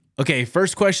Okay,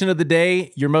 first question of the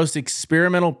day. Your most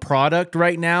experimental product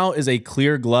right now is a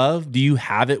clear glove. Do you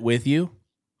have it with you?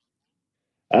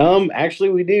 Actually,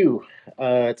 we do.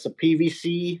 It's a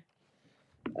PVC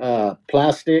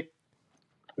plastic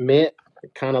mitt,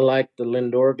 kind of like the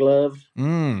Lindor glove.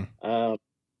 Mm. Uh,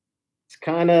 it's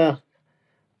kind of,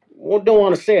 well, don't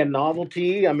want to say a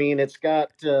novelty. I mean, it's got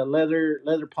leather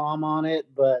palm on it,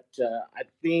 but I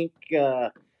think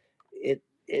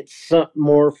it's something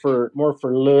more for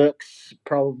looks.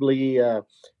 Probably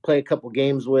play a couple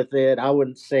games with it. I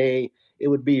wouldn't say it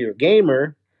would be your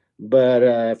gamer, but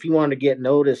if you want to get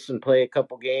noticed and play a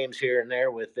couple games here and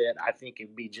there with it, I think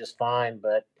it'd be just fine.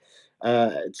 But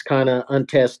it's kind of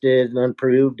untested and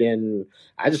unproved, and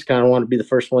I just kind of want to be the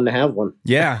first one to have one.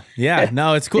 Yeah, yeah.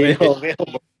 No, it's cool.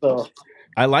 Available. So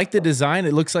I like the design.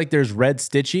 It looks like there's red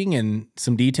stitching and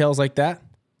some details like that.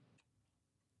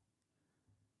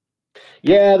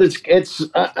 yeah, it's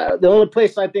the only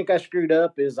place I think I screwed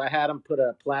up is I had them put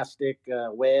a plastic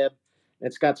web.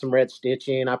 It's got some red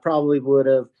stitching. I probably would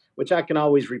have, which I can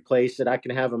always replace it. I can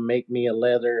have them make me a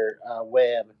leather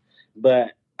web,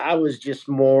 but I was just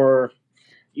more,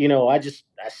 I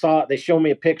saw it. They showed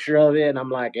me a picture of it, and I'm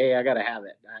like, hey, I gotta have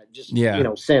it. Just Yeah.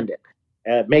 send it,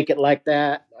 make it like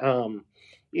that.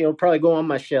 Probably go on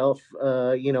my shelf,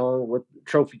 with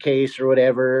trophy case or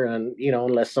whatever, and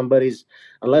unless somebody's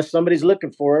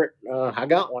looking for it, I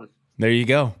got one. There you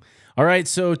go. All right.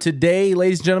 So today,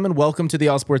 ladies and gentlemen, welcome to the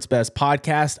All Sports Best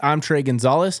podcast. I'm Trey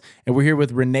Gonzalez, and we're here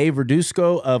with Rene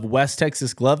Verdusco of West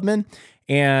Texas Gloveman.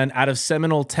 And out of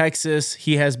Seminole, Texas,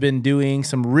 he has been doing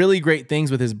some really great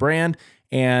things with his brand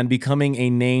and becoming a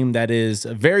name that is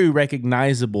very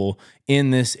recognizable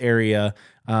in this area,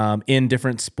 in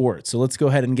different sports. So let's go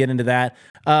ahead and get into that.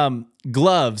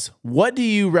 Gloves. What do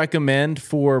you recommend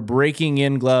for breaking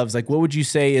in gloves? Like, what would you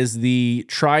say is the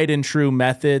tried and true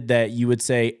method that you would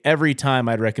say every time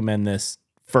I'd recommend this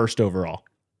first overall?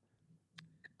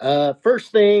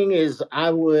 First thing is I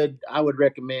would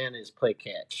recommend is play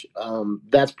catch.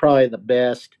 That's probably the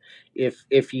best.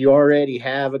 If you already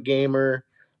have a gamer,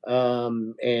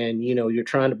 and you're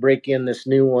trying to break in this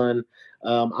new one,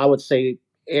 I would say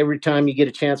every time you get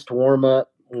a chance to warm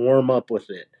up with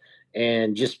it,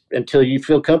 and just until you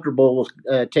feel comfortable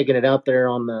with taking it out there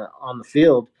on the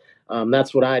field.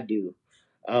 That's what I do.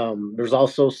 There's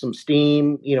also some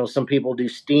steam. Some people do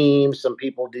steam, some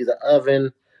people do the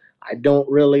oven. I don't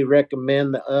really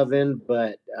recommend the oven,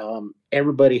 but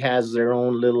everybody has their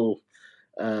own little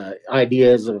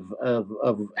ideas of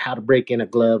how to break in a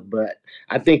glove. But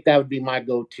I think that would be my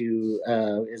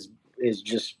go-to, is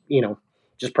just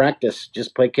practice,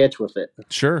 just play catch with it.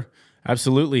 Sure,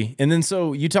 absolutely. And then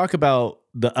so you talk about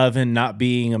the oven not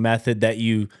being a method that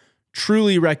you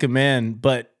truly recommend,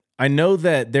 but I know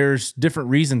that there's different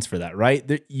reasons for that, right?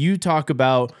 That you talk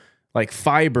about like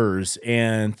fibers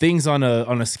and things on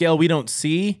a scale we don't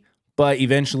see, but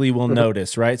eventually we'll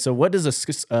notice, right? So what does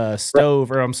Right. stove,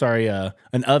 or I'm sorry,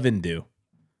 an oven do?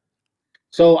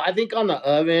 So I think on the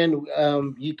oven,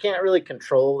 you can't really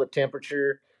control the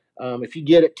temperature. If you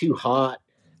get it too hot,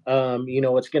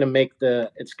 it's gonna make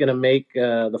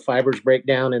the fibers break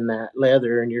down in that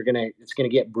leather, and it's gonna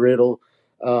get brittle.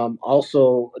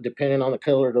 Also, depending on the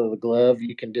color of the glove,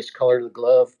 you can discolor the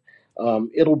glove.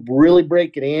 It'll really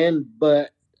break it in, but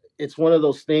it's one of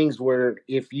those things where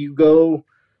if you go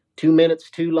 2 minutes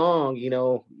too long,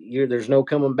 there's no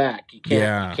coming back.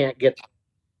 Yeah.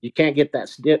 You can't get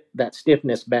that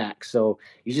stiffness back. So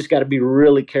you just got to be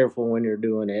really careful when you're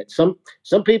doing it. Some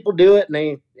people do it,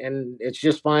 and it's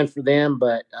just fine for them,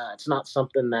 but it's not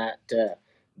something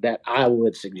that I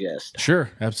would suggest. Sure,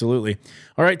 absolutely.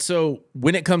 All right, so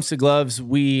when it comes to gloves,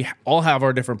 we all have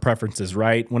our different preferences,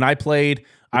 right? When I played,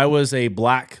 I was a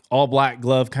all black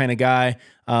glove kind of guy.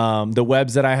 The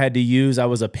webs that I had to use, I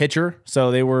was a pitcher, so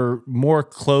they were more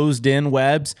closed in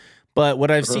webs. But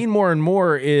what I've Uh-huh. seen more and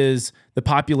more is the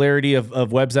popularity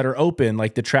of webs that are open,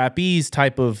 like the trapeze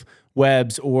type of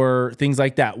webs or things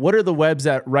like that. What are the webs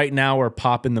that right now are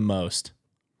popping the most?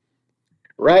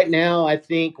 Right now, I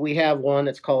think we have one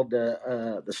that's called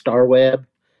the Star Web,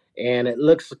 and it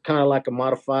looks kind of like a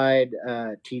modified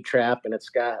T trap, and it's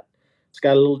got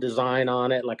a little design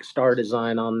on it, like a star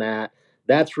design on that.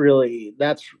 That's really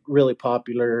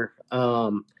popular.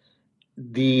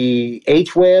 The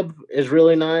H Web is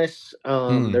really nice.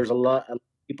 Hmm. There's a lot of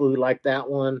people who like that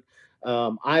one.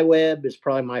 iWeb is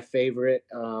probably my favorite.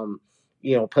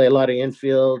 Play a lot of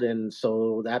infield, and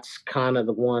so that's kind of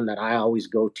the one that I always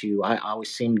go to. I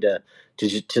always seem to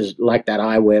like that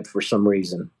iWeb for some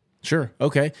reason. Sure.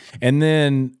 Okay. And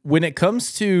then when it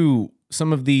comes to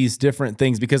some of these different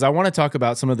things, because I want to talk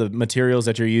about some of the materials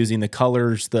that you're using, the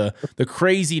colors, the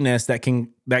craziness that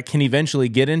can eventually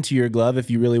get into your glove if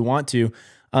you really want to.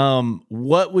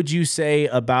 What would you say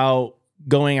about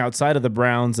going outside of the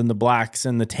browns and the blacks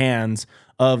and the tans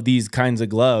of these kinds of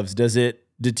gloves? Does it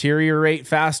deteriorate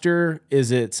faster?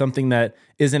 Is it something that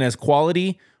isn't as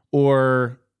quality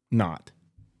or not?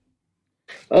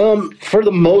 For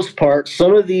the most part,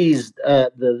 some of these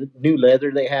the new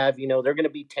leather they have, they're going to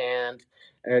be tanned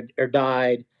or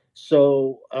dyed.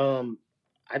 So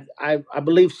I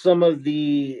believe some of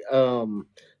the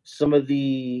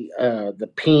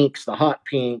pinks, the hot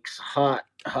pinks,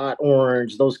 hot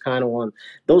orange, those kind of ones,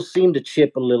 those seem to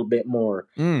chip a little bit more.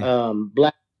 Mm.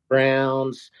 Black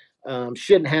browns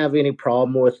shouldn't have any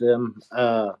problem with them.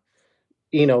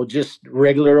 Just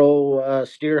regular old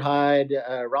steer hide,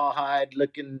 rawhide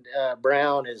looking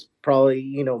brown is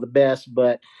probably, the best.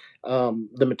 But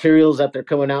the materials that they're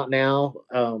coming out now,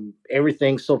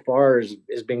 everything so far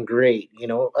has been great.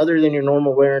 Other than your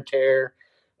normal wear and tear,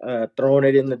 throwing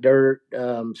it in the dirt,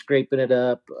 scraping it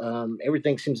up,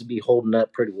 everything seems to be holding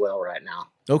up pretty well right now.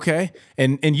 Okay.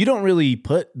 And you don't really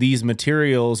put these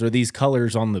materials or these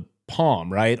colors on the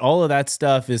palm, right? All of that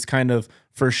stuff is kind of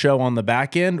for show on the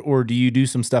back end, or do you do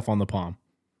some stuff on the palm?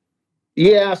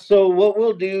 Yeah, so what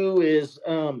we'll do is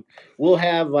we'll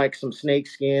have like some snake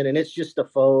skin, and it's just a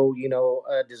faux,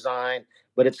 design,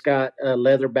 but it's got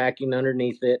leather backing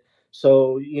underneath it.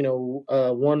 So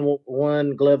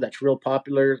one glove that's real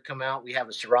popular come out. We have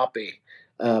a serape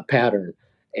pattern,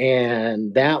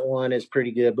 and that one is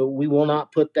pretty good. But we will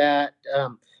not put that.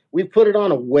 We've put it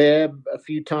on a web a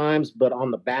few times, but on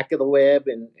the back of the web,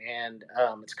 and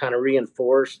it's kind of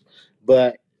reinforced.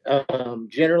 But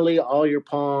generally, all your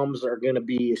palms are going to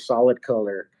be solid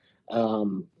color,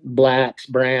 blacks,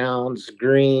 browns,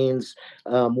 greens,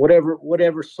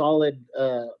 whatever solid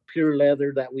pure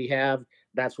leather that we have.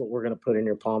 That's what we're going to put in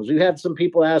your palms. We had some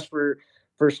people ask for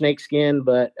snake skin,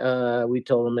 but we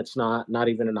told them it's not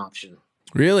even an option.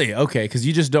 Really? Okay. Because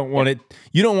you just don't Yeah. want it.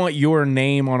 You don't want your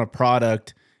name on a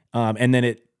product, and then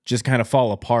it just kind of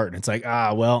fall apart. And it's like,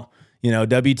 well,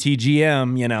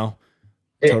 WTGM.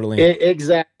 Totally.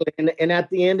 Exactly, and at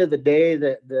the end of the day,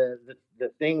 the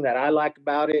thing that I like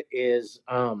about it is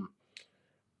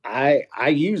I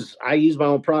use my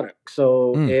own product.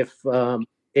 So Mm. if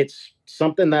it's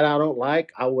something that I don't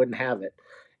like, I wouldn't have it.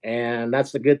 And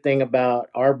that's the good thing about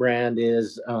our brand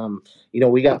is,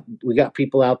 we got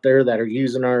people out there that are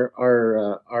using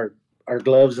our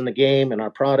gloves in the game and our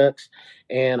products.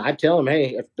 And I tell them,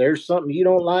 hey, if there's something you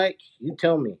don't like, you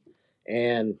tell me,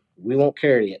 and we won't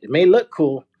carry it. It may look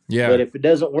cool, but Yeah. if it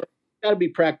doesn't work, it's got to be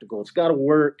practical. It's got to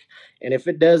work. And if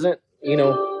it doesn't,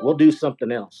 we'll do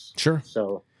something else. Sure.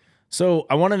 So So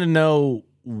I wanted to know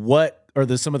what are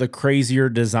some of the crazier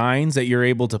designs that you're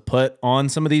able to put on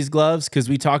some of these gloves, because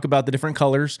we talk about the different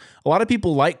colors. A lot of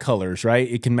people like colors, right?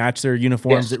 It can match their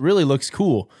uniforms. yes, It really looks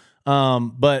cool.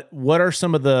 But what are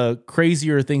some of the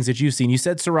crazier things that you've seen? You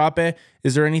said serape.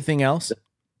 Is there anything else?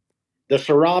 the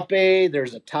serape,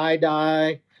 there's a tie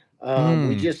dye. We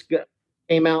Mm. just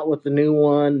came out with the new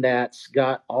one that's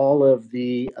got all of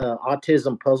the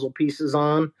autism puzzle pieces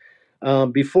on.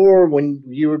 Before, when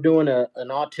you were doing an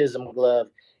autism glove,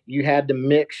 you had to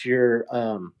mix your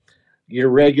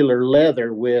regular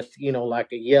leather with,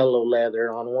 like a yellow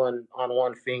leather on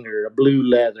one finger, a blue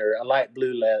leather, a light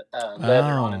blue leather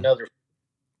on Oh, another,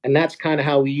 and that's kind of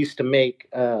how we used to make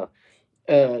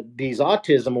these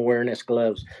autism awareness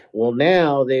gloves. Well,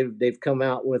 now they've come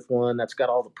out with one that's got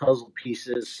all the puzzle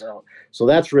pieces, so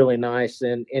that's really nice.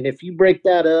 And if you break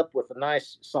that up with a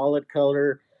nice solid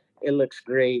color, it looks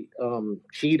great.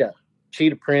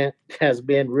 Cheetah print has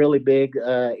been really big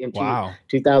in wow.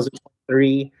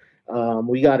 2023.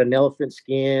 We got an elephant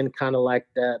skin, kind of like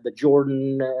the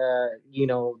Jordan,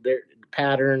 their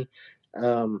pattern.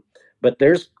 Um, but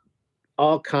there's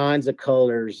all kinds of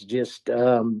colors, just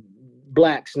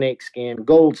black snake skin,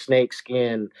 gold snake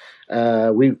skin.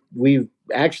 We've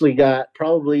actually got,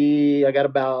 probably, I got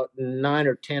about 9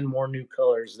 or 10 more new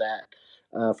colors that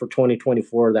for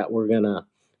 2024 that we're gonna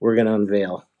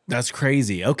unveil. That's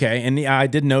crazy. Okay. And yeah, I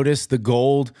did notice the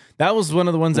gold. That was one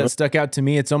of the ones that stuck out to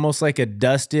me. It's almost like a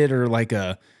dusted or like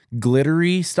a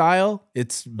glittery style.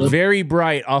 It's very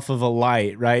bright off of a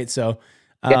light, right? So,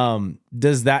 Yeah,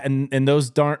 does that, and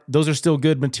those are still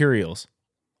good materials.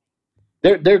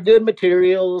 they're good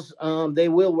materials. They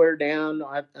will wear down,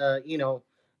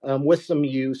 with some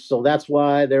use. So that's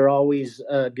why they're always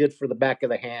good for the back of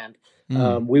the hand.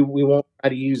 Mm. We won't try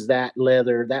to use that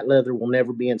leather. That leather will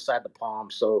never be inside the palm.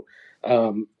 So,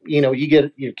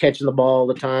 you're catching the ball all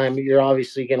the time. You're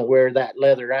obviously going to wear that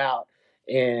leather out,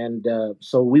 and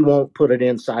so we won't put it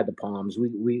inside the palms.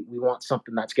 We want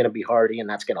something that's going to be hardy and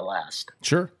that's going to last.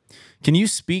 Sure. Can you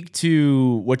speak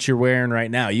to what you're wearing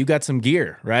right now? You got some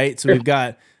gear, right? So we've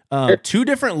got two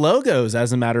different logos,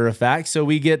 as a matter of fact. So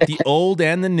we get the old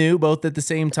and the new both at the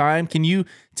same time. Can you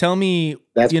tell me,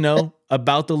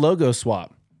 about the logo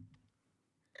swap?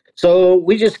 So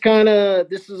we just kind of,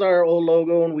 this is our old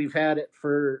logo, and we've had it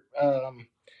for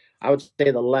I would say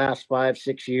the last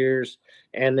 5-6 years,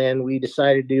 and then we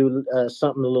decided to do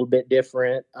something a little bit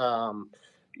different. We're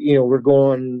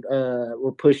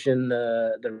pushing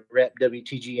the Rep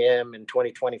WTGM in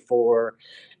 2024,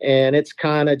 and it's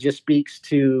kind of just speaks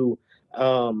to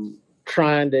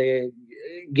trying to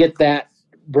get that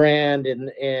brand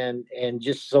and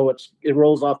just so it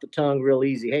rolls off the tongue real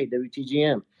easy. Hey,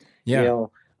 WTGM, you Yeah.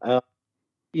 know. Uh,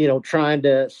 trying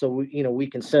to, so we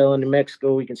can sell in New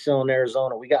Mexico, we can sell in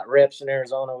Arizona. We got reps in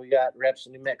Arizona, we got reps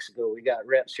in New Mexico, we got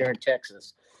reps here in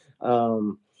Texas.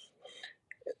 Those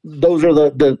are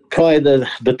the probably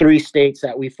the three states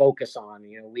that we focus on.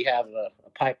 We have a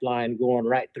pipeline going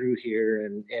right through here,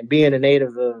 and being a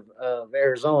native of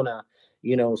Arizona,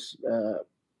 you know,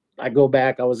 I go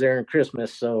back. I was there in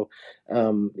Christmas, so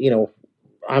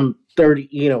I'm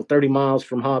 30 miles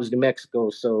from Hobbs, New Mexico.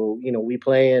 So, we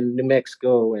play in New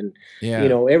Mexico, and, Yeah.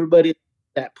 everybody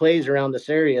that plays around this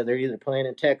area, they're either playing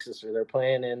in Texas or they're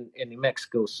playing in New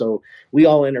Mexico. So we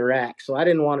all interact. So I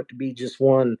didn't want it to be just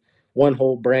one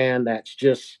whole brand that's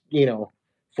just,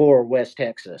 for West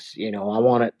Texas. I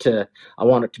want it to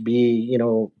be,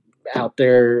 out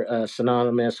there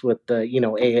synonymous with the,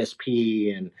 ASP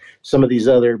and some of these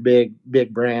other big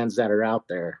brands that are out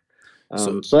there.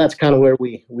 So So that's kind of where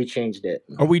we changed it.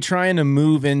 are we trying to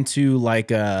move into we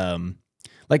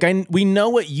know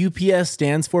what UPS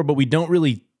stands for, but we don't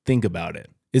really think about it.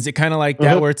 Is it kind of like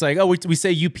that, where it's like, oh, we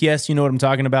say UPS, you know what I'm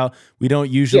talking about? We don't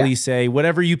usually say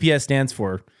whatever UPS stands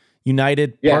for,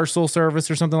 United Parcel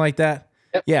Service or something like that.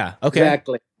 Yep. Yeah. Okay.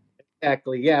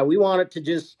 Exactly. Yeah. We want it to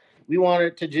just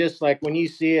like when you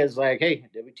see it, it's like, hey,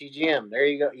 WTGM, there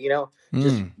you go.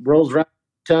 Just rolls right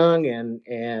tongue, and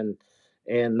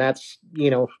that's,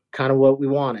 kind of what we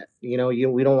want it. We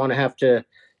don't want to have to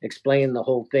explain the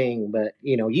whole thing, but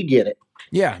you get it.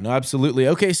 Yeah, no, absolutely.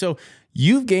 Okay, so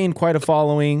you've gained quite a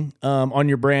following on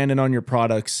your brand and on your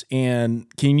products. And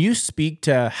can you speak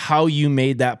to how you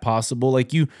made that possible?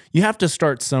 Like you have to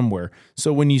start somewhere.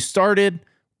 So when you started,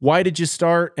 why did you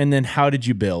start? And then how did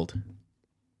you build?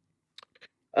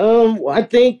 I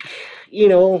think,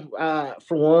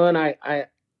 for one, I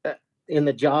in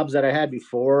the jobs that I had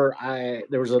before,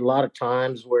 there was a lot of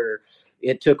times where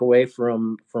it took away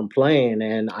from playing,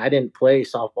 and I didn't play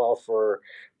softball for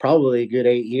probably a good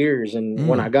 8 years. And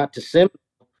when I got to Sim,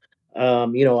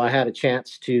 I had a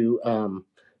chance to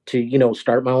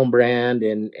start my own brand,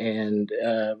 and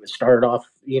started off,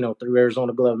 through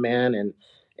Arizona Gloveman,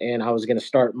 and I was going to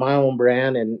start my own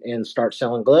brand and start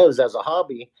selling gloves as a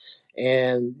hobby.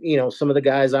 And some of the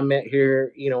guys I met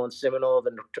here, in Seminole,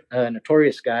 the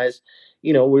Notorious guys,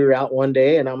 we were out one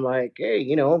day, and I'm like,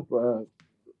 hey,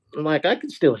 I'm like, I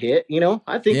could still hit,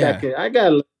 I think I Yeah. could. I got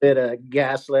a little bit of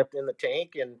gas left in the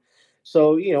tank. And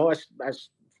so, I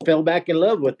fell back in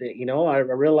love with it. I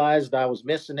realized I was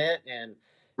missing it. And,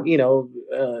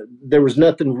 there was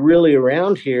nothing really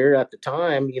around here at the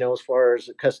time, as far as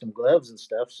custom gloves and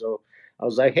stuff. So I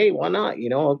was like, hey, why not?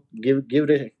 Give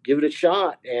it a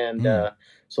shot. And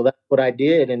so that's what I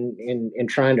did in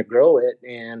trying to grow it.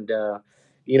 And,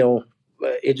 you know,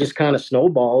 it just kind of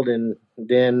snowballed. And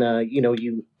then,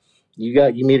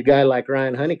 you meet a guy like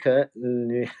Ryan Honeycutt,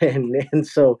 and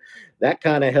so that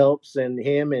kind of helps, and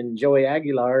him and Joey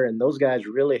Aguilar and those guys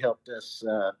really helped us,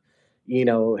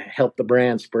 help the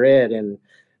brand spread, and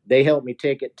they helped me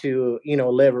take it to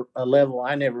a level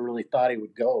I never really thought it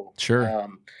would go. Sure.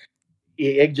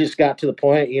 It just got to the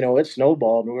point, it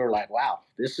snowballed, and we were like, wow,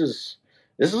 this is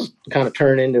kind of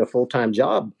turned into a full-time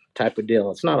job type of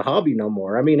deal. It's not a hobby no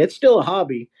more. I mean, it's still a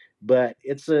hobby, but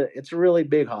it's a really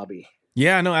big hobby.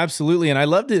 Yeah, no, absolutely. And I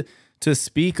love to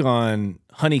speak on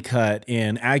Honeycutt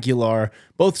and Aguilar,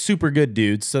 both super good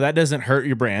dudes. So that doesn't hurt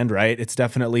your brand, right? It's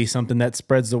definitely something that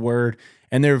spreads the word.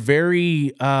 And they're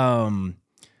very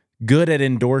good at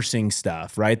endorsing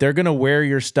stuff, right? They're going to wear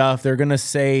your stuff. They're going to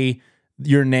say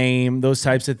your name, those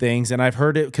types of things. And I've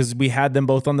heard it because we had them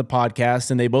both on the podcast,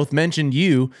 and they both mentioned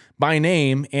you by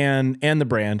name and the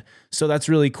brand. So that's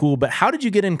really cool. But how did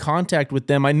you get in contact with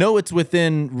them? I know it's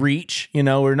within reach,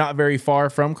 we're not very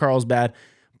far from Carlsbad,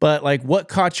 but like what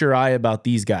caught your eye about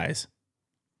these guys?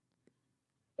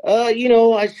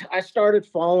 I started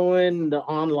following the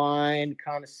online,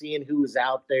 kind of seeing who was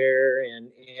out there,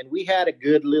 and we had a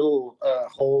good little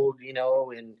hold,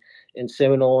 in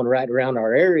Seminole and right around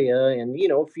our area, and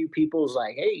a few people was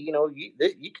like, hey, you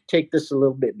could take this a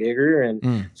little bit bigger, and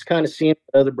Mm. it's kind of seeing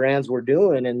what other brands were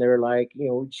doing, and they're like,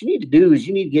 what you need to do is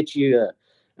you need to get you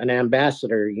an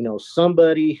ambassador,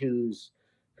 somebody who's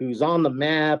on the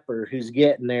map or who's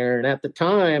getting there, and at the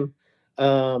time.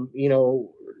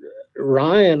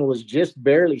 Ryan was just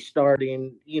barely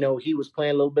starting. He was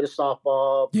playing a little bit of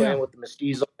softball, Yeah. playing with the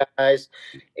Mestizo guys.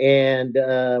 And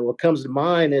what comes to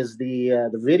mind is the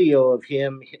video of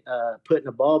him putting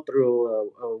a ball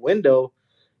through a window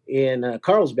in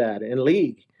Carlsbad in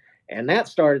league, and that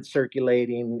started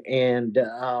circulating. And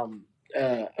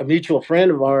a mutual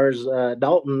friend of ours,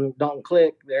 Dalton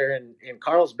Click, there in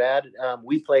Carlsbad,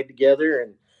 we played together,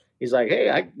 and he's like, "Hey,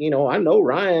 I know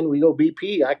Ryan. We go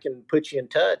BP. I can put you in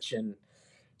touch." And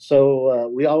so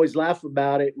we always laugh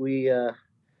about it.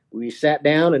 We sat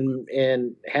down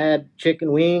and had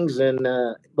chicken wings and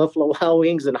Buffalo Wild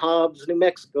Wings in Hobbs, New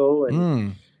Mexico, and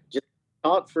Mm. just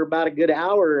talked for about a good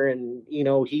hour. And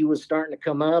he was starting to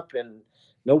come up, and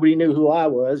nobody knew who I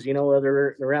was,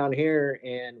 other around here,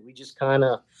 and we just kind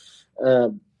of uh,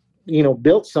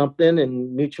 built something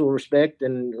in mutual respect,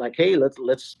 and like, hey,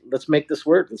 let's make this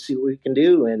work and see what we can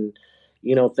do. And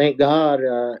thank God,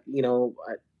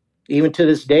 even to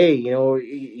this day,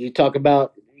 you talk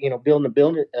about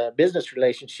building a business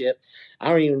relationship. I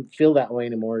don't even feel that way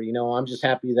anymore. I'm just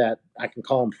happy that I can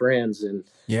call them friends, and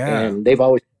Yeah. and they've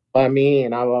always stuck by me,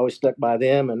 and I've always stuck by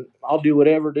them, and I'll do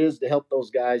whatever it is to help those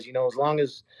guys. As long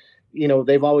as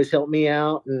they've always helped me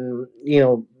out, and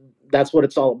that's what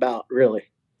it's all about, really.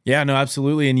 Yeah, no,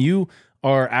 absolutely. And you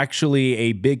are actually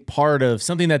a big part of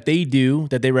something that they do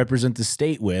that they represent the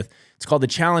state with. It's called the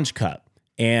Challenge Cup.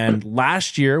 And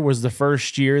last year was the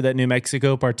first year that New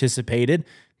Mexico participated.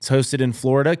 It's hosted in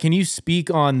Florida. Can you speak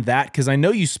on that? Because I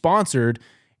know you sponsored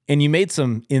and you made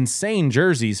some insane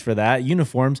jerseys for that,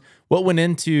 uniforms. What went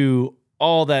into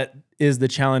all that is the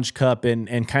Challenge Cup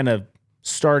and kind of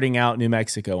starting out New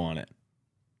Mexico on it?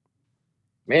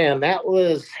 Man, that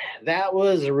was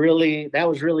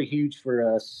really huge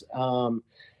for us.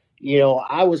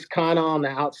 I was kind of on the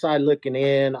outside looking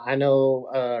in. I know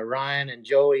Ryan and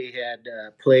Joey had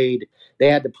played. They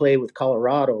had to play with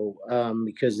Colorado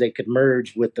because they could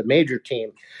merge with the major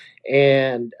team,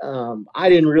 and I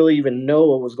didn't really even know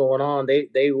what was going on.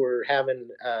 They were having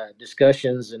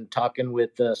discussions and talking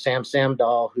with Sam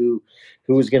Samdahl, who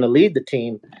was going to lead the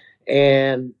team,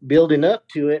 and building up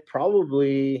to it.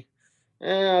 Probably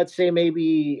I'd say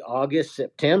maybe August,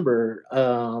 September.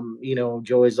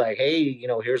 Joey's like, "Hey,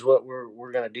 here's what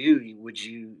we're gonna do. Would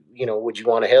you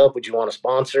want to help? Would you want to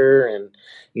sponsor? And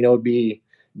it'd be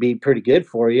pretty good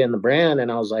for you and the brand."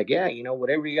 And I was like, "Yeah,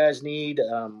 whatever you guys need,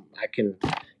 I can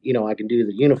do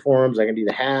the uniforms. I can do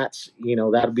the hats.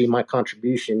 That'll be my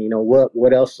contribution.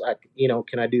 What else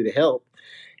can I do to help?"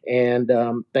 And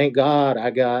thank God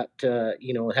I got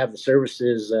have the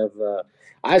services of.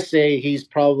 I say he's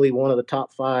probably one of the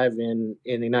top five in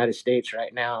the United States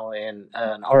right now, and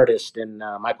an artist, and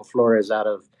Michael Flores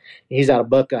he's out of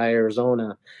Buckeye,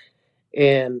 Arizona,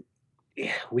 and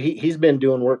he's been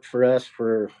doing work for us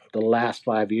for the last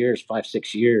 5 years, 5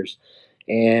 6 years,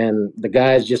 and the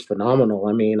guy's just phenomenal.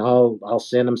 I mean, I'll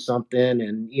send him something,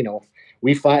 and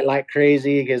we fight like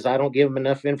crazy because I don't give him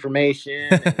enough information,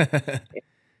 and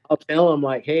I'll tell him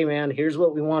like, "Hey, man, here's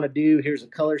what we want to do. Here's a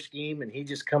color scheme," and he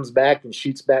just comes back and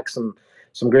shoots back some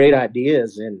great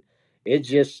ideas, and it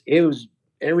was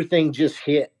everything just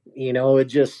hit. It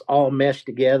just all meshed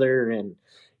together, and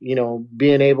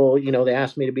being able, they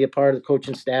asked me to be a part of the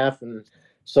coaching staff, and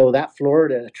so that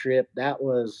Florida trip, that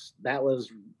was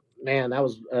man, that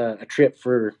was a trip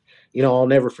for I'll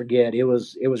never forget. It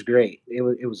was great. It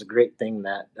was a great thing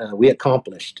that we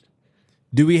accomplished.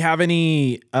 Do we have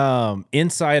any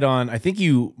insight on? I think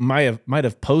you might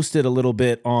have posted a little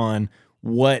bit on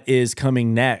what is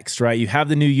coming next, right? You have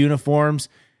the new uniforms,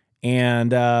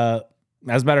 and as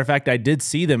a matter of fact, I did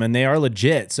see them, and they are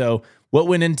legit. So, what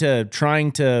went into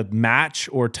trying to match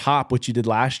or top what you did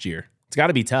last year? It's got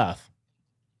to be tough.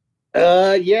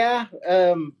 Yeah.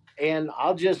 And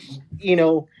I'll just,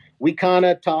 we kind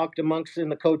of talked amongst in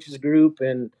the coaches group,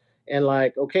 and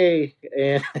like, okay.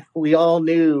 And we all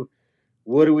knew,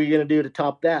 what are we going to do to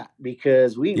top that?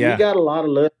 Because we Yeah. got a lot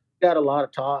of look, got a lot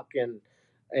of talk, and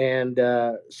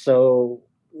so,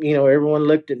 everyone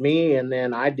looked at me, and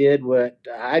then I did what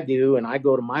I do. And I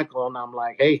go to Michael, and I'm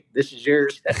like, hey, this is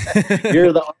yours.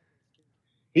 You're the,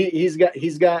 he's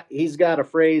got a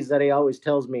phrase that he always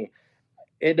tells me.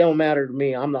 it don't matter to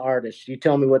me. I'm the artist. You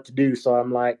tell me what to do. So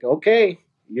I'm like, okay,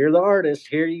 you're the artist.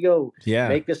 Here you go. Yeah.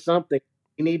 Make us something.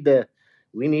 We need to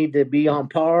we need to be on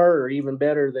par or even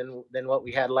better than what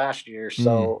we had last year. Mm.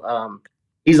 So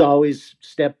he's always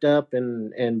stepped up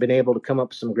and been able to come up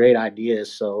with some great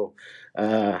ideas. So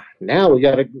now we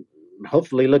got to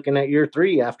hopefully looking at year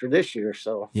 3 after this year.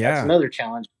 So that's Yeah. another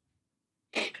challenge.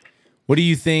 What do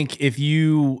you think if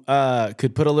you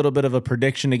could put a little bit of a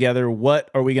prediction together? What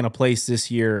are we going to place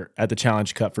this year at the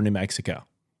Challenge Cup for New Mexico?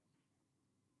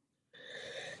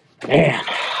 Man,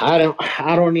 I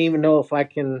don't even know if I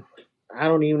can. I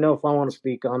don't even know if I want to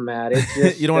speak on that.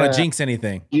 It You don't just want to jinx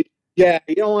anything. yeah,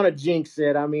 you don't want to jinx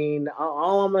it. I mean,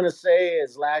 all I'm going to say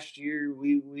is last year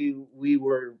we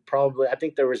were probably, I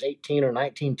think there was 18 or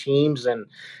 19 teams, and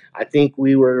I think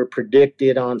we were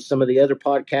predicted on some of the other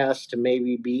podcasts to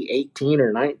maybe be 18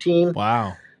 or 19.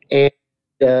 Wow. And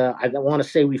I want to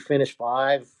say we finished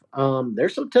 5.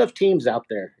 There's some tough teams out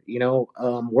there.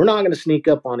 We're not going to sneak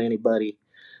up on anybody.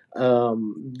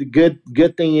 The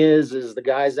good thing is the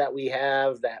guys that we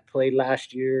have that played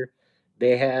last year,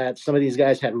 they had some of these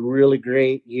guys had really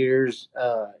great years.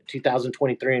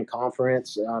 2023 in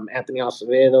conference. Anthony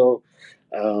Acevedo,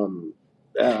 um,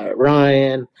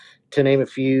 Ryan, to name a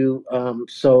few.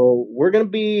 So we're going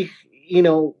to be,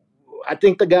 I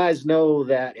think the guys know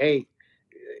that. Hey,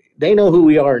 they know who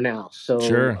we are now. So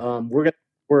Sure. we're gonna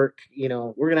work.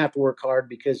 We're gonna have to work hard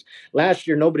because last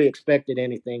year nobody expected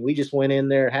anything. We just went in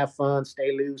there, have fun,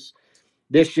 stay loose.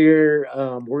 This year,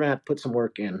 we're gonna have to put some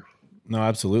work in. No,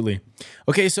 absolutely.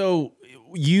 Okay, so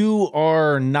you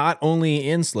are not only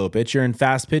in slow pitch, you're in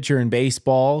fast pitch, you're in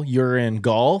baseball, you're in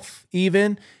golf,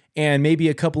 even, and maybe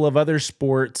a couple of other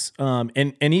sports,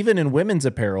 and even in women's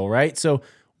apparel, right? So,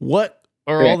 what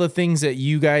are all Correct. the things that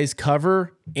you guys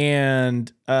cover,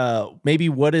 and maybe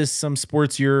what is some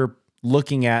sports you're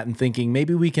looking at and thinking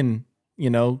maybe we can,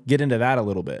 get into that a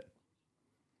little bit?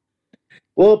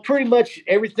 Well, pretty much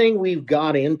everything we've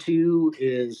got into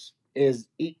is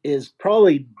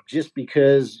probably just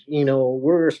because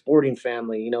we're a sporting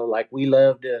family. Like we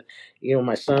love to.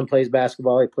 My son plays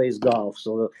basketball. He plays golf.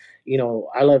 So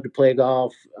I love to play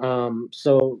golf.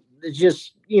 So it's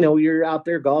just you're out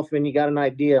there golfing. You got an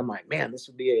idea. I'm like, man, this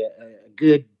would be a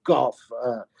good golf.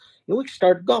 We could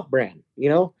start a golf brand.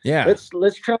 Yeah, Let's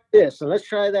try this and let's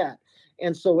try that.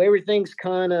 And so everything's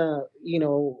kind of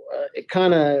it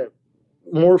kind of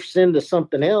morphs into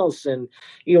something else. And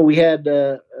we had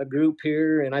a group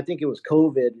here, and I think it was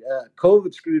COVID.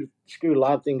 COVID screwed a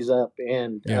lot of things up,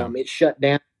 and yeah. it shut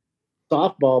down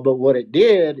softball. But what it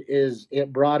did is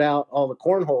it brought out all the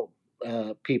cornhole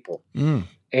people, Mm.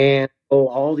 and so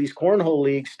all these cornhole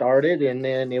leagues started. And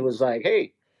then it was like,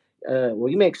 hey, well,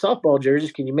 you make softball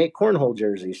jerseys, can you make cornhole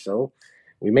jerseys? So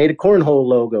we made a cornhole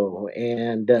logo,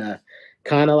 and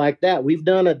kind of like that. We've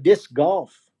done a disc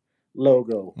golf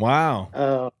logo. Wow.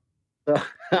 Uh, so,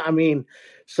 I mean,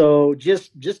 so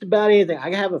just about anything.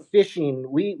 I have a fishing.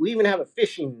 We even have a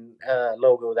fishing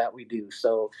logo that we do.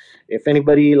 So if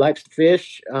anybody likes to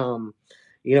fish,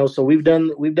 so we've done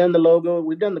the logo.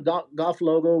 We've done the golf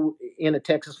logo in a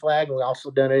Texas flag, and we also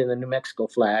done it in the New Mexico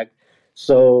flag.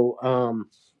 So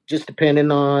just depending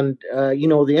on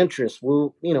the interest,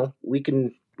 we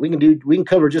can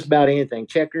cover just about anything.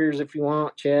 Checkers if you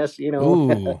want, chess.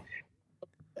 Ooh.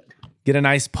 Get a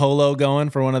nice polo going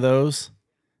for one of those.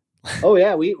 Oh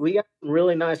yeah, we got some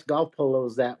really nice golf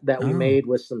polos that we Oh, made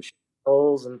with some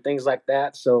holes and things like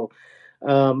that. So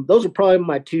those are probably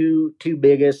my two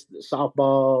biggest: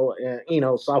 softball,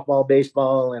 softball,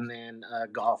 baseball, and then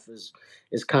golf is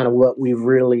kind of what we've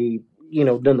really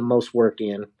done the most work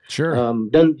in. sure.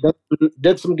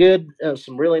 Did some good,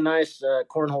 some really nice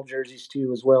cornhole jerseys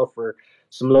too as well for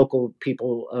some local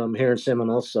people here in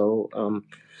Seminole. So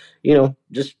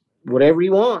just whatever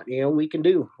you want, we can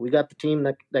do. We got the team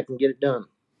that can get it done.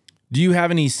 Do you have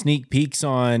any sneak peeks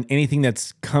on anything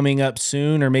that's coming up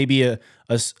soon, or maybe a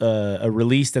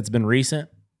release that's been recent?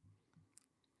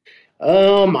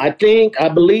 I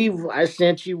believe I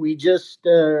sent you. We just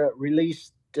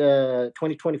released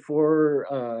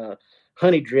 2024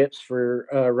 honey drips for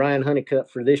Ryan Honeycutt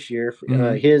for this year.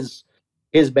 Mm-hmm.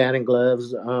 His batting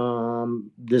gloves.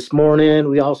 This morning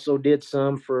we also did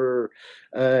some for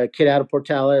kid out of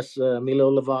Portales,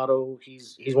 Milo Lovato.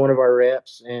 He's one of our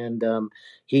reps, and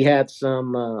he had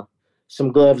some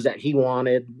gloves that he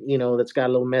wanted. That's got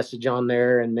a little message on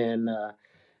there, and then.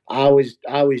 I always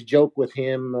joke with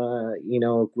him,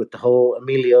 with the whole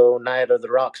Emilio Night of the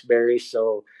Roxbury.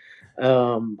 So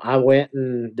I went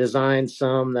and designed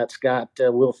some that's got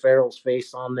Will Ferrell's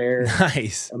face on there and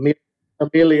Nice.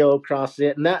 Emilio across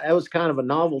it, and that was kind of a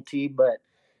novelty. But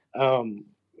um,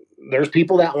 there's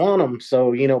people that want them.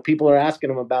 So, people are asking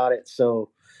them about it. So,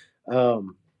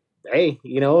 um, hey,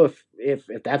 if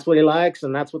that's what he likes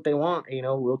and that's what they want,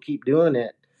 we'll keep doing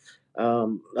it.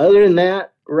 Other than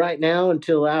that, right now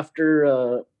until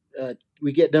after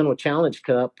we get done with Challenge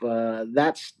Cup,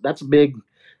 that's a big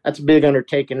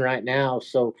undertaking right now.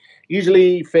 So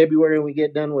usually February when we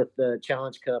get done with the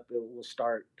Challenge Cup, we'll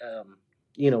start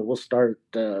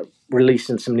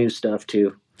releasing some new stuff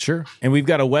too. Sure. And we've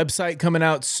got a website coming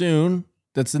out soon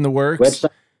that's in the works. Website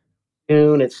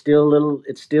soon. It's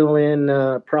still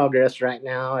in progress right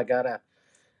now. I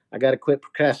gotta quit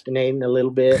procrastinating a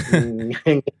little bit and,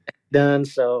 and get that done.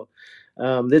 So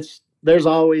there's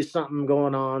always something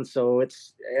going on. So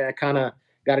I kind of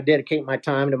got to dedicate my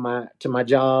time to my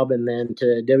job and then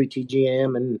to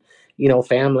WTGM and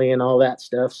family and all that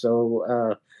stuff.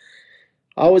 So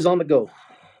always on the go.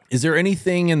 Is there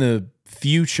anything in the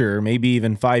future, maybe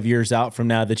even 5 years out from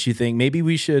now, that you think maybe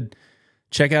we should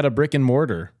check out a brick and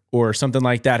mortar or something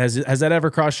like that? Has that ever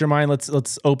crossed your mind?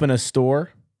 Let's open a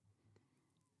store.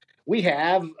 We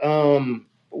have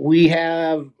we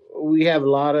have we have a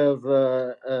lot of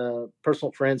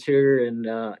personal friends here in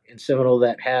Seminole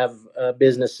that have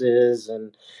businesses,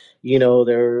 and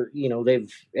there's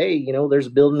a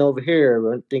building over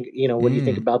here. I think what do you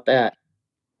think Mm, about that?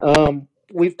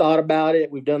 We've thought about it.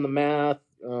 We've done the math.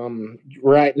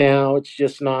 Right now,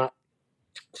 it's not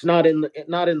in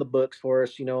the books for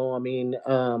us. I mean,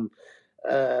 uh,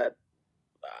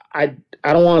 I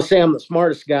don't want to say I'm the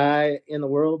smartest guy in the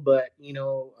world, but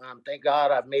thank God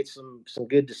I've made some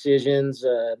good decisions,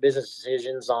 business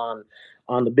decisions on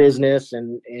the business,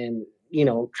 and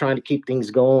trying to keep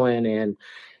things going. And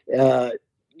uh,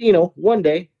 one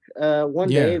day, yeah.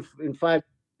 if in 5,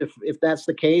 if that's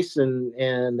the case, and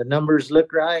the numbers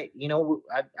look right,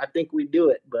 I think we do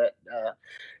it. But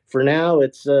for now,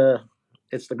 it's the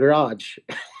garage.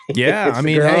 Yeah. I It's the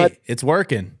mean, garage. hey, it's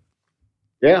working.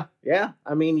 Yeah, yeah.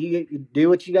 I mean, you do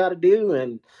what you got to do,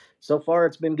 and so far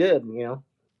it's been good.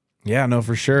 Yeah, no,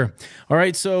 for sure. All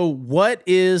right. So, what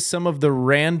is some of the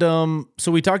random?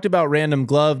 So, we talked about random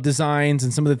glove designs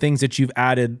and some of the things that you've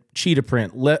added: cheetah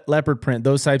print, leopard print,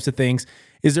 those types of things.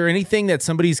 Is there anything that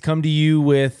somebody's come to you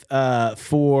with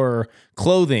for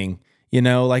clothing?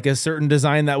 Like a certain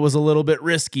design that was a little bit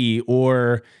risky,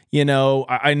 or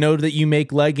I know that you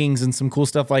make leggings and some cool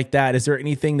stuff like that. Is there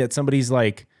anything that somebody's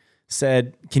like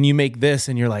said, "Can you make this?"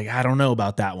 And you're like, "I don't know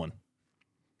about that one."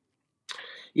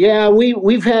 Yeah,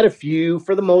 we've had a few.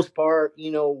 For the most part,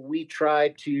 we try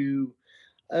to.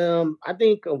 I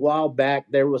think a while back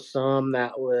there was some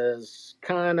that was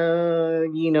kind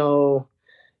of,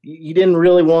 you didn't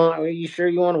really want. Are you sure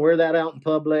you want to wear that out in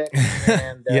public?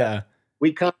 And Yeah.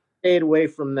 we kind of stayed away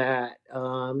from that.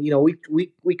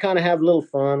 We kind of have a little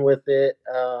fun with it.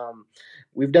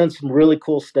 We've done some really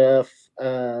cool stuff.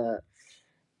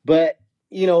 But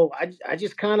I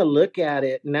just kind of look at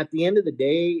it, and at the end of the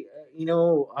day,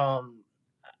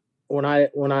 when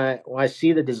I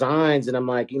see the designs, and I'm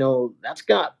like, that's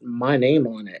got my name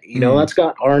on it. Mm. That's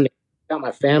got our name, got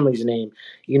my family's name.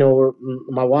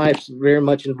 My wife's very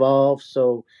much involved,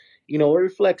 so it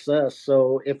reflects us.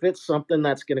 So if it's something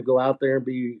that's going to go out there and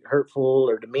be hurtful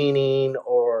or demeaning,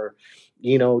 or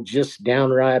just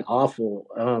downright awful,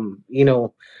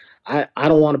 I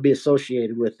don't want to be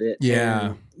associated with it.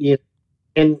 Yeah.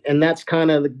 And that's kind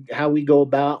of how we go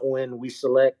about when we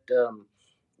select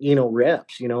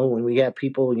reps. When we have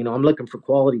people, I'm looking for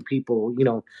quality people,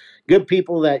 good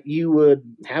people that you would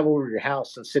have over your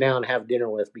house and sit down and have dinner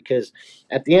with, because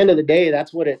at the end of the day,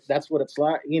 that's what it's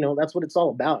like. That's what it's all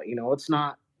about. It's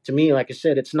not, to me, like I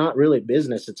said, it's not really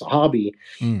business, it's a hobby.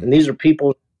 Mm. And these are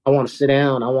people I want to sit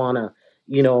down, I want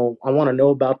to know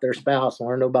about their spouse, I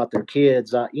want to know about their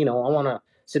kids, I want to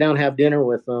sit down, have dinner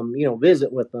with them,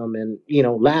 visit with them, and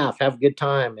laugh, have a good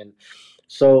time. And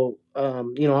so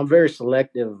I'm very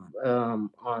selective on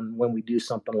when we do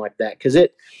something like that, because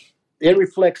it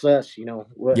reflects us.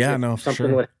 What Yeah, if no, for something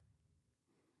sure. would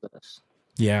happen to us.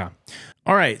 Yeah.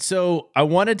 All right. So I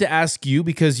wanted to ask you,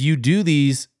 because you do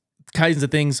these kinds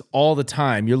of things all the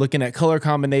time. You're looking at color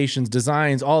combinations,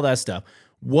 designs, all that stuff.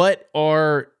 What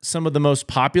are some of the most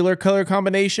popular color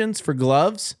combinations for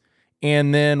gloves?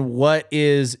 And then what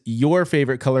is your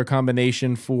favorite color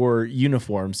combination for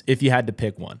uniforms if you had to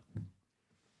pick one?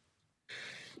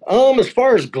 As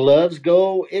far as gloves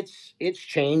go, it's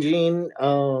changing.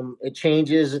 It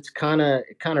changes. It kind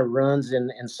of runs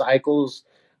in cycles.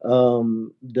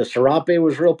 The serape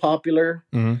was real popular.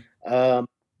 Hmm. Um,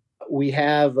 we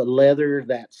have a leather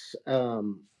that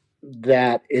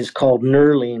is called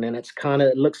knurling, and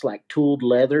it looks like tooled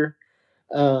leather,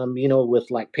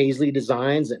 with like paisley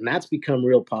designs, and that's become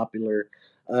real popular.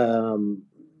 um,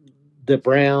 the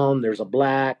brown, there's a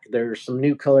black, there's some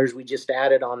new colors we just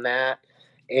added on that.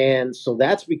 And so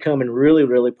that's becoming really,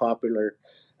 really popular.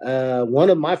 One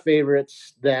of my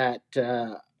favorites that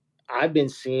I've been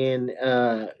seeing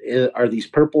are these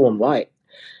purple and white.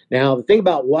 Now, the thing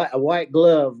about a white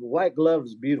glove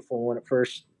is beautiful when it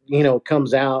first,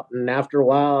 comes out. And after a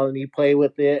while, and you play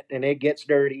with it and it gets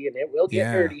dirty, and it will get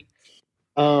Yeah. dirty.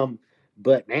 Um,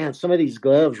 but man, some of these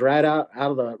gloves right out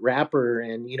of the wrapper,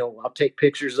 and I'll take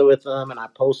pictures with them and I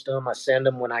post them. I send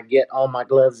them when I get all my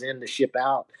gloves in to ship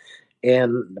out.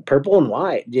 And the purple and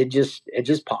white, it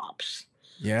just pops.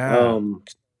 Yeah. Um,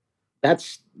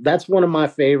 that's one of my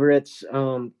favorites.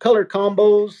 Color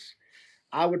combos,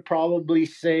 I would probably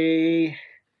say,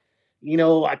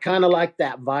 I kind of like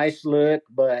that Vice look,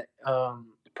 but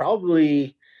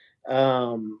probably,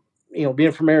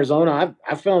 being from Arizona,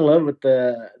 I fell in love with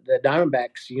the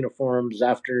Diamondbacks uniforms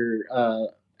after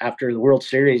the World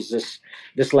Series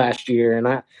this last year, and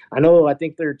I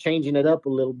think they're changing it up a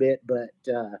little bit, but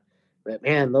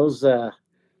man, those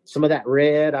some of that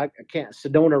red, I can't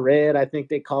Sedona red, I think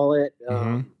they call it.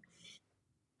 Mm-hmm.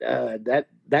 That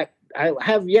I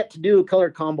have yet to do a color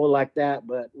combo like that,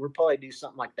 but we'll probably do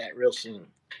something like that real soon.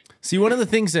 See, one of the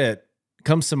things that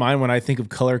comes to mind when I think of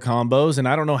color combos, and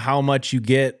I don't know how much you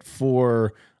get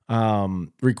for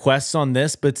requests on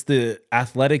this, but it's the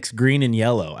Athletics green and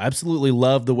yellow. I absolutely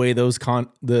love the way those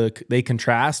they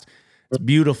contrast. It's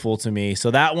beautiful to me.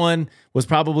 So that one was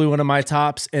probably one of my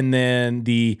tops, and then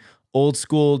the old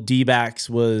school D-backs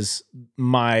was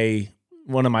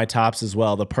one of my tops as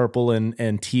well. The purple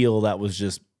and teal, that was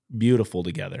just beautiful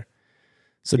together.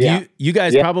 So Yeah. you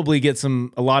guys Yeah. probably get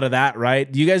a lot of that, right?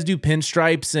 Do you guys do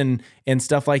pinstripes and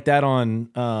stuff like that on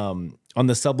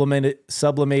the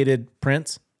sublimated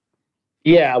prints?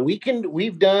 Yeah, we've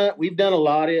done a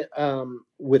lot of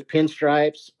with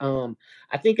pinstripes.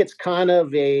 I think it's kind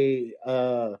of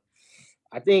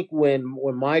I think when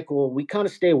Michael, we kind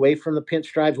of stay away from the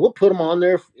pinstripes. We'll put them on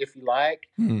there if you like,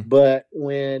 Hmm. but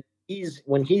when he's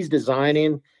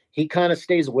designing, he kind of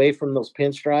stays away from those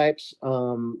pinstripes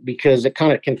because it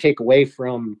kind of can take away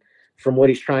from what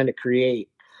he's trying to create.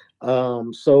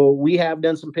 So we have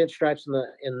done some pinstripes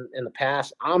in the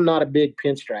past. I'm not a big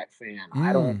pinstripe fan.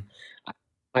 I don't Mm.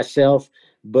 myself,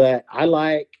 but I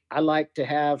like to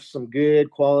have some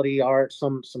good quality art,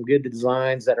 some good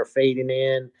designs that are fading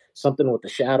in, something with the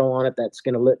shadow on it that's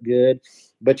going to look good.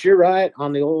 But you're right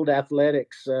on the old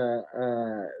Athletics.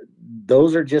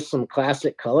 Those are just some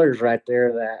classic colors right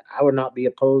there that I would not be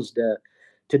opposed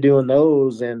to doing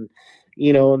those. And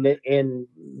and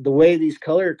the way these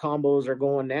color combos are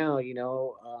going now,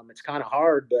 it's kind of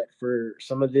hard. But for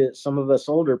some of us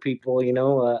older people,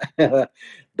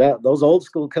 those old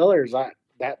school colors,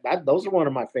 those are one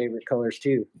of my favorite colors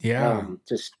too. Yeah.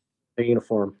 Just the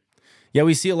uniform. Yeah,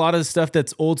 we see a lot of the stuff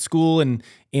that's old school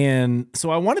and so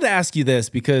I wanted to ask you this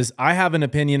because I have an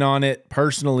opinion on it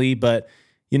personally, but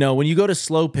when you go to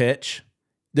slow pitch,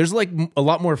 there's like a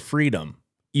lot more freedom.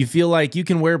 You feel like you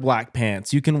can wear black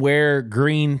pants, you can wear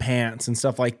green pants and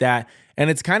stuff like that, and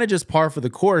it's kind of just par for the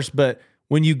course, but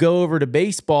when you go over to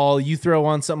baseball, you throw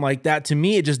on something like that, to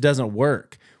me it just doesn't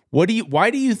work. Why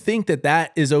do you think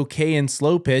that is okay in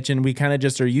slow pitch and we kind of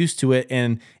just are used to it,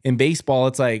 and in baseball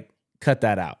it's like cut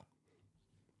that out?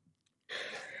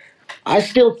 I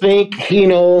still think,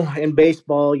 in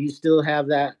baseball, you still have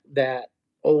that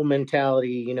old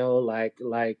mentality,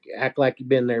 like act like you've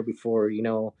been there before.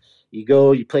 You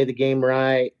go, you play the game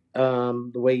right,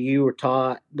 the way you were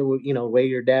taught, the way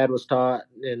your dad was taught,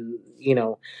 and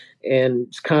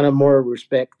it's kind of more a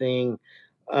respect thing.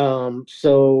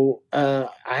 So I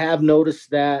have noticed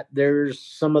that there's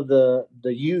some of the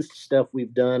youth stuff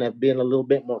we've done have been a little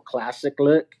bit more classic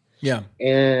look. Yeah.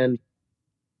 And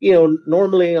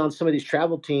normally on some of these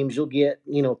travel teams, you'll get,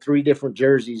 three different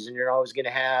jerseys, and you're always going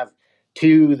to have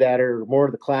two that are more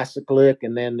of the classic look.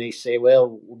 And then they say,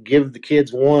 well, we'll give the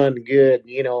kids one good,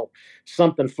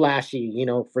 something flashy,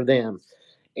 for them.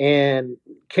 And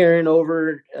carrying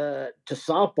over to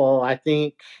softball, I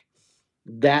think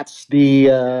that's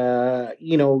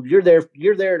you're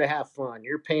there to have fun.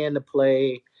 You're paying to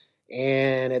play,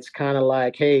 and it's kind of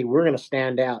like, hey, we're going to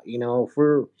stand out.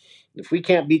 If we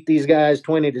can't beat these guys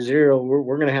 20-0,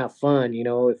 we're going to have fun.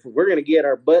 If we're going to get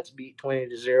our butts beat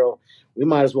 20-0, we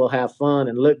might as well have fun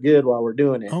and look good while we're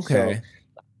doing it. So Okay.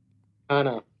 kind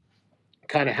of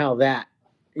kind of how that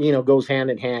goes hand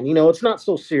in hand. It's not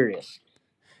so serious.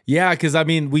 Yeah, because I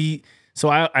mean,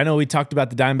 I know we talked about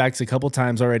the Diamondbacks a couple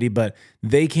times already, but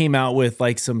they came out with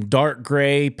like some dark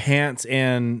gray pants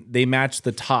and they matched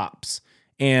the tops.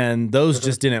 And those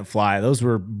just didn't fly. Those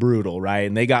were brutal, right?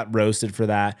 And they got roasted for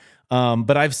that.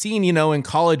 But I've seen, in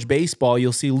college baseball,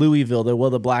 you'll see Louisville,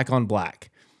 the black on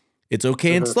black. It's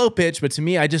okay in slow pitch, but to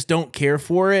me, I just don't care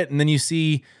for it. And then you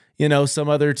see, some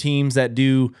other teams that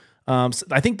do.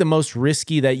 I think the most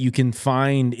risky that you can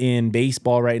find in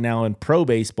baseball right now in pro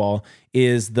baseball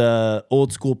is the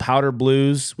old school powder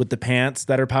blues with the pants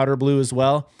that are powder blue as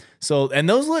well. So, and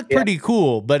those look pretty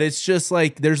cool, but it's just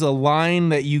like there's a line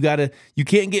that you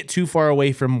can't get too far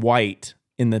away from white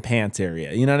in the pants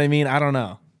area. You know what I mean? I don't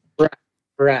know.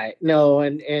 Right. No,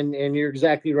 and you're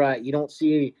exactly right. You don't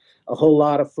see a whole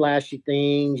lot of flashy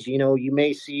things. You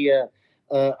may see a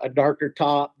darker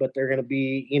top, but they're going to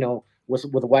be,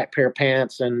 with a white pair of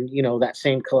pants and that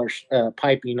same color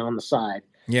piping on the side.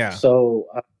 Yeah. So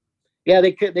yeah,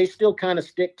 they still kind of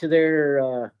stick to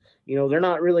their they're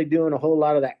not really doing a whole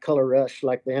lot of that color rush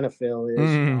like the NFL is.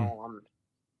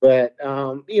 But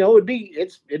it'd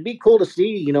be cool to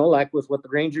see, like with what the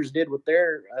Rangers did with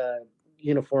their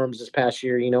uniforms this past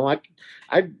year.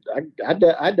 I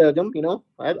dug them.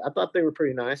 I thought they were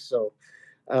pretty nice. So,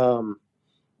 it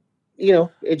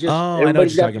just Oh, I know what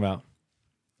everybody's you're got. talking about.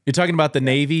 You're talking about the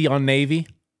Navy on Navy.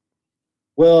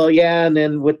 Well, yeah, and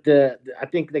then with I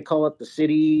think they call it the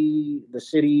city The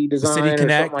City design or something like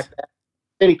Connect. that.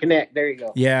 City Connect. There you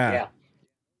go. Yeah. Yeah,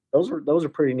 those are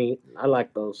pretty neat. I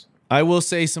like those. I will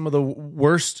say some of the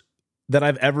worst that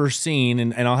I've ever seen,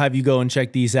 and I'll have you go and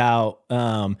check these out,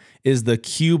 is the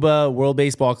Cuba World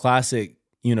Baseball Classic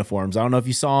uniforms. I don't know if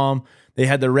you saw them. They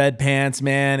had the red pants,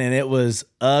 man, and it was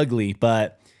ugly,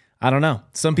 but I don't know.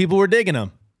 Some people were digging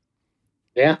them.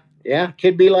 Yeah, yeah.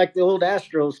 Could be like the old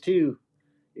Astros too,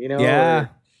 Yeah.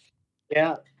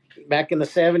 yeah, back in the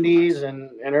 70s and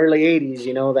early 80s,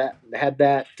 that had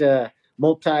that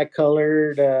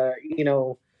multicolored,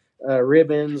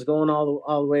 ribbons going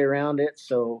all the way around it.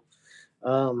 So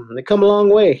they come a long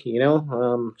way,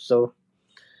 so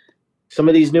some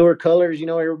of these newer colors,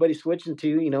 everybody's switching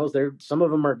to, some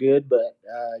of them are good, but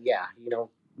yeah,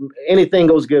 anything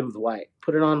goes good with white.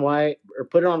 Put it on white or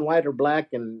black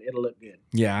and it'll look good.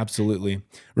 Yeah, absolutely.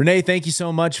 Rene, thank you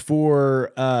so much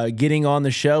for getting on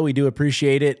the show. We do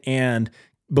appreciate it. And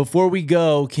before we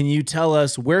go, can you tell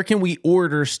us where can we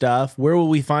order stuff? Where will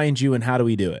we find you and how do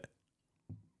we do it?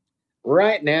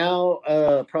 Right now,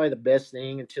 probably the best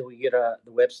thing until we get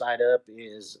the website up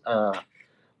is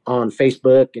on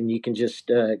Facebook, and you can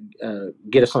just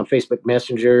get us on Facebook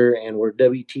Messenger, and we're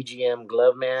WTGM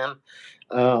Gloveman.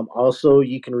 Also,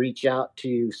 you can reach out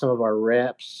to some of our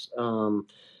reps.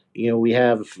 We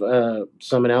have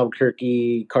some in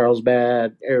Albuquerque,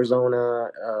 Carlsbad, Arizona,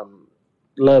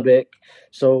 Lubbock.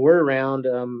 So we're around,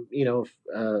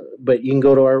 but you can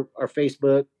go to our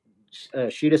Facebook,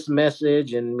 shoot us a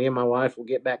message, and me and my wife will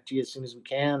get back to you as soon as we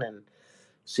can and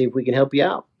see if we can help you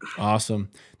out. Awesome.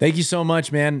 Thank you so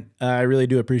much, man. I really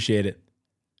do appreciate it.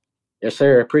 Yes,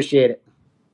 sir. Appreciate it.